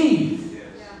receive.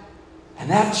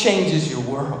 And that changes your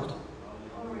world.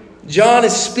 John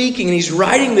is speaking and he's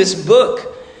writing this book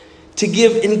to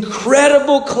give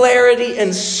incredible clarity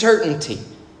and certainty.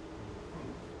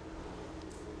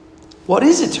 What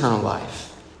is eternal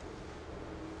life?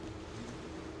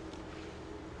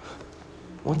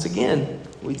 Once again,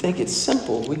 we think it's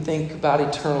simple. We think about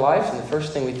eternal life, and the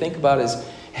first thing we think about is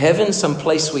heaven, some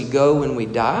place we go when we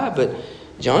die. But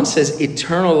John says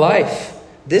eternal life,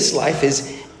 this life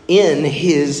is in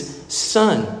his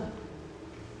Son.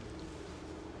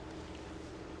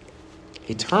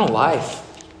 Eternal life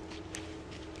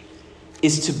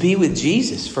is to be with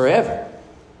Jesus forever.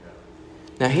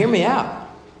 Now hear me out.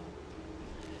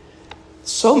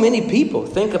 So many people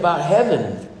think about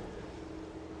heaven.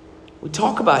 We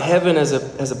talk about heaven as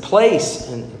a place,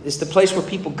 and it's the place where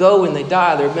people go when they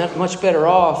die. They're much better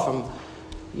off.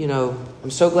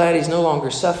 I'm so glad he's no longer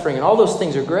suffering, and all those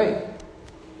things are great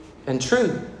and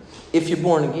true if you're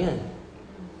born again.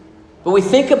 But we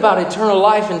think about eternal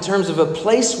life in terms of a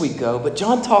place we go, but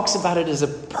John talks about it as a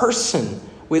person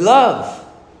we love.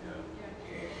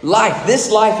 Life.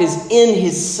 This life is in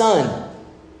his Son.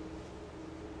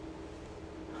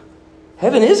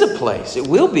 Heaven is a place. It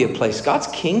will be a place. God's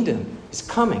kingdom is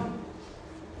coming.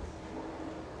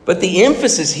 But the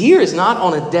emphasis here is not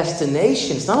on a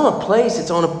destination. It's not on a place.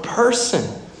 It's on a person.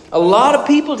 A lot of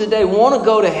people today want to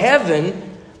go to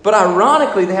heaven, but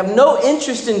ironically, they have no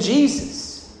interest in Jesus.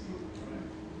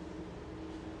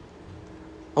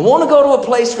 I want to go to a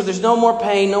place where there's no more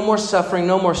pain, no more suffering,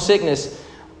 no more sickness.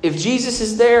 If Jesus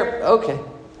is there, okay.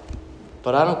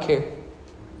 But I don't care.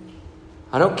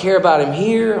 I don't care about him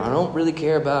here. I don't really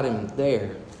care about him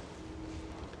there.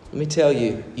 Let me tell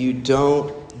you, you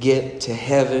don't get to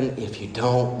heaven if you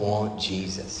don't want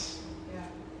Jesus.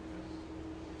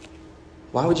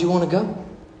 Why would you want to go?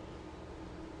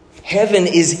 Heaven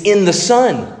is in the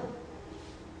Son.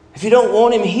 If you don't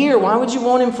want him here, why would you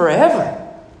want him forever?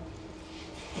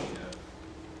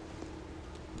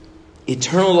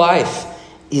 Eternal life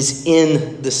is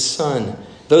in the Son.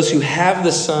 Those who have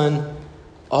the Son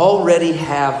already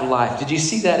have life. Did you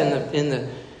see that in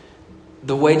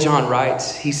the way John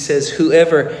writes, he says,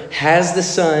 whoever has the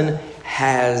Son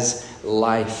has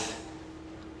life.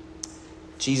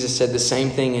 Jesus said the same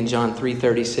thing in John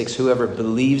 3:36. Whoever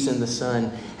believes in the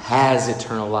Son has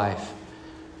eternal life.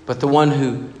 But the one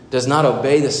who does not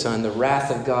obey the Son, the wrath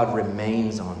of God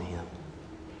remains on him.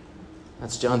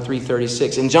 That's John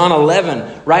 3:36. In John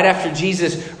 11, right after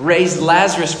Jesus raised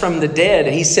Lazarus from the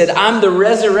dead, he said, I'm the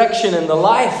resurrection and the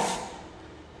life.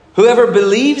 Whoever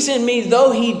believes in me,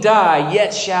 though he die,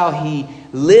 yet shall he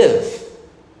live.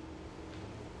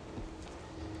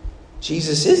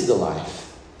 Jesus is the life.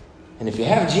 And if you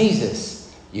have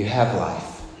Jesus, you have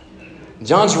life.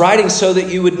 John's writing so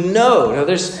that you would know. Now,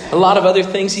 there's a lot of other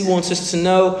things he wants us to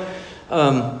know.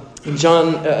 In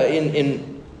John,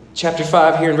 in chapter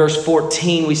 5, here in verse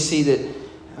 14, we see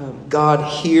that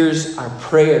God hears our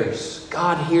prayers.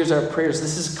 God hears our prayers.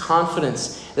 This is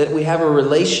confidence that we have a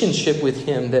relationship with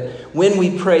Him, that when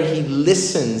we pray, He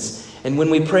listens. And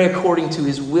when we pray according to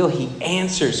His will, He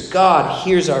answers. God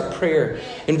hears our prayer.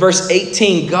 In verse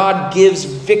 18, God gives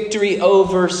victory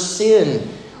over sin.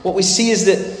 What we see is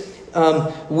that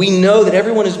we know that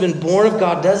everyone who's been born of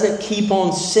God doesn't keep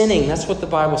on sinning. That's what the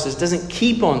Bible says, doesn't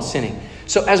keep on sinning.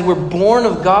 So as we're born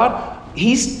of God,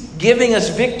 He's giving us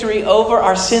victory over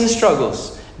our sin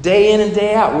struggles. Day in and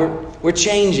day out, we're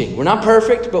changing. We're not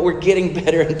perfect, but we're getting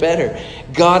better and better.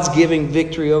 God's giving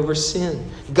victory over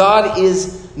sin. God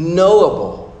is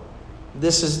knowable.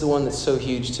 This is the one that's so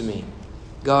huge to me.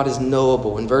 God is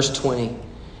knowable. In verse 20,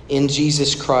 in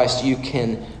Jesus Christ, you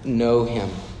can know Him.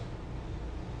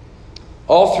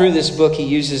 All through this book, he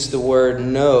uses the word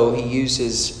know. He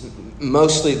uses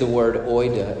mostly the word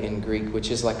oida in Greek,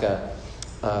 which is like a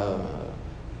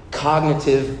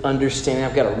cognitive understanding.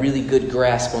 I've got a really good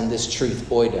grasp on this truth,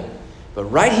 oida. But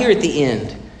right here at the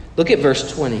end, look at verse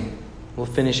 20. We'll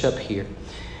finish up here.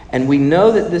 And we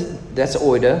know that that's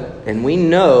oida, and we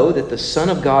know that the Son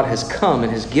of God has come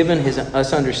and has given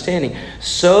us understanding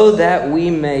so that we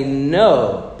may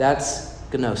know. That's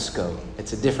gnosko.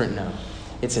 It's a different know.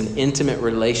 It's an intimate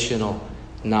relational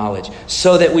knowledge.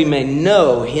 So that we may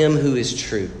know Him who is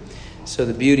true. So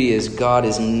the beauty is God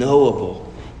is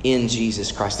knowable in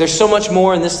Jesus Christ. There's so much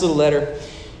more in this little letter,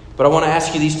 but I want to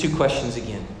ask you these two questions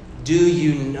again. Do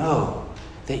you know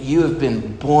that you have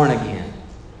been born again?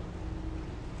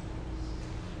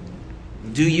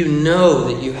 Do you know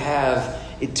that you have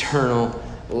eternal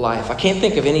life? I can't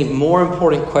think of any more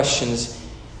important questions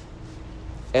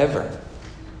ever.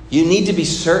 You need to be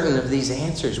certain of these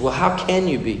answers. Well, how can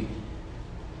you be?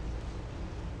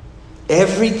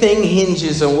 Everything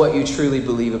hinges on what you truly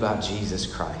believe about Jesus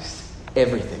Christ.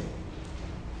 Everything.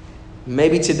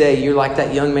 Maybe today you're like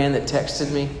that young man that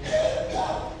texted me.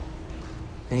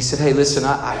 And he said, hey, listen,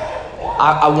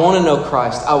 I want to know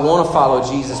Christ. I want to follow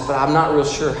Jesus, but I'm not real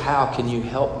sure how. Can you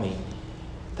help me?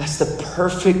 That's the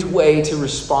perfect way to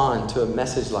respond to a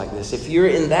message like this. If you're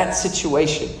in that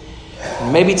situation,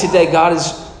 maybe today God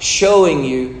is showing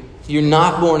you you're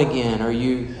not born again or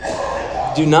you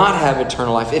do not have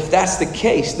eternal life. If that's the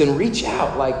case, then reach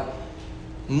out. Like,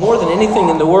 more than anything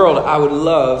in the world, I would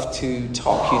love to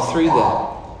talk you through that.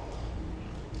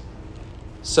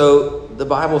 So the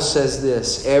Bible says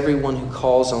this: everyone who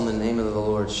calls on the name of the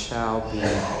Lord shall be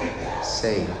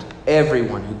saved.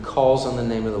 Everyone who calls on the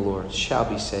name of the Lord shall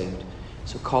be saved.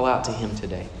 So call out to Him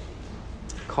today.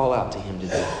 Call out to Him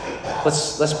today.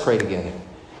 Let's pray together.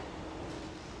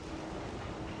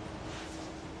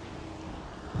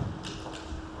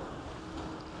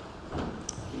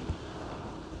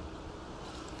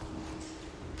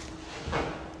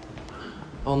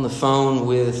 On the phone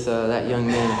with that young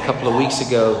man a couple of weeks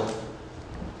ago,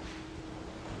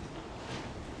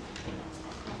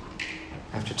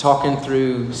 after talking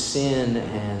through sin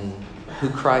and who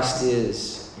Christ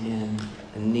is and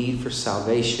a need for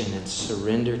salvation and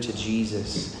surrender to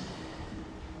Jesus,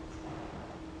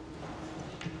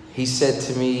 he said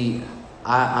to me,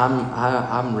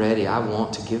 I'm ready. I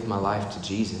want to give my life to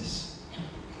Jesus.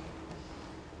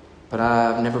 But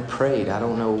I've never prayed. I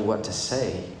don't know what to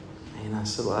say. And I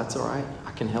said, well, that's all right.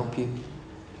 I can help you.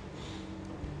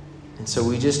 And so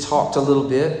we just talked a little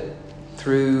bit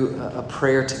through a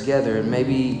prayer together. And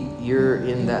maybe you're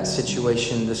in that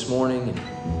situation this morning.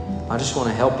 And I just want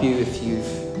to help you if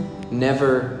you've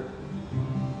never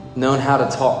known how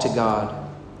to talk to God.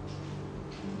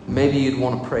 Maybe you'd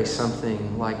want to pray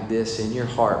something like this in your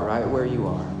heart right where you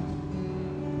are.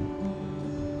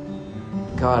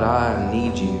 God, I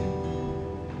need you.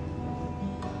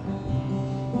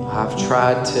 I've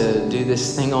tried to do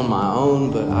this thing on my own,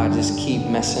 but I just keep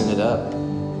messing it up.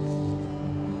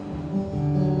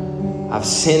 I've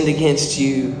sinned against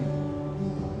you.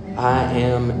 I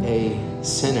am a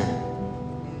sinner.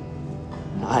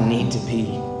 I need to be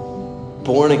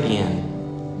born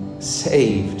again,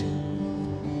 saved.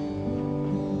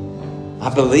 I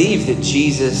believe that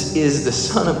Jesus is the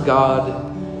Son of God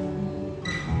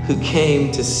who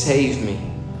came to save me.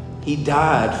 He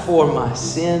died for my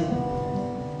sin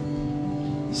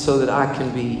so that I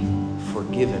can be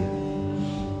forgiven.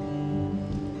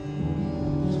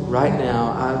 So right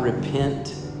now, I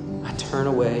repent. I turn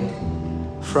away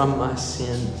from my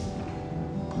sin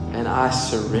and I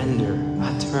surrender.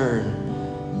 I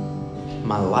turn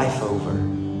my life over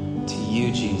to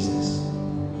you, Jesus.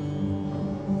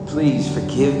 Please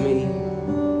forgive me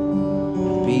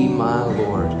and be my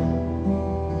Lord.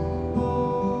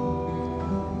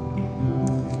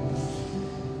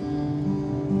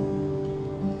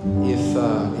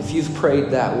 If you've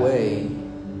prayed that way,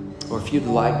 or if you'd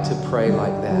like to pray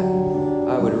like that,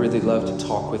 I would really love to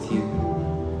talk with you.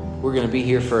 We're going to be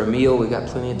here for a meal. We've got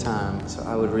plenty of time. So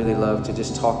I would really love to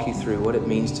just talk you through what it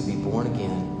means to be born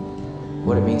again,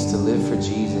 what it means to live for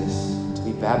Jesus, to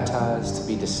be baptized, to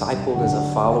be discipled as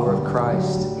a follower of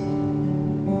Christ.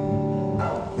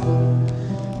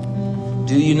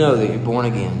 Do you know that you're born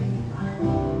again?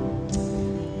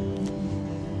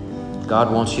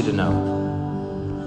 God wants you to know.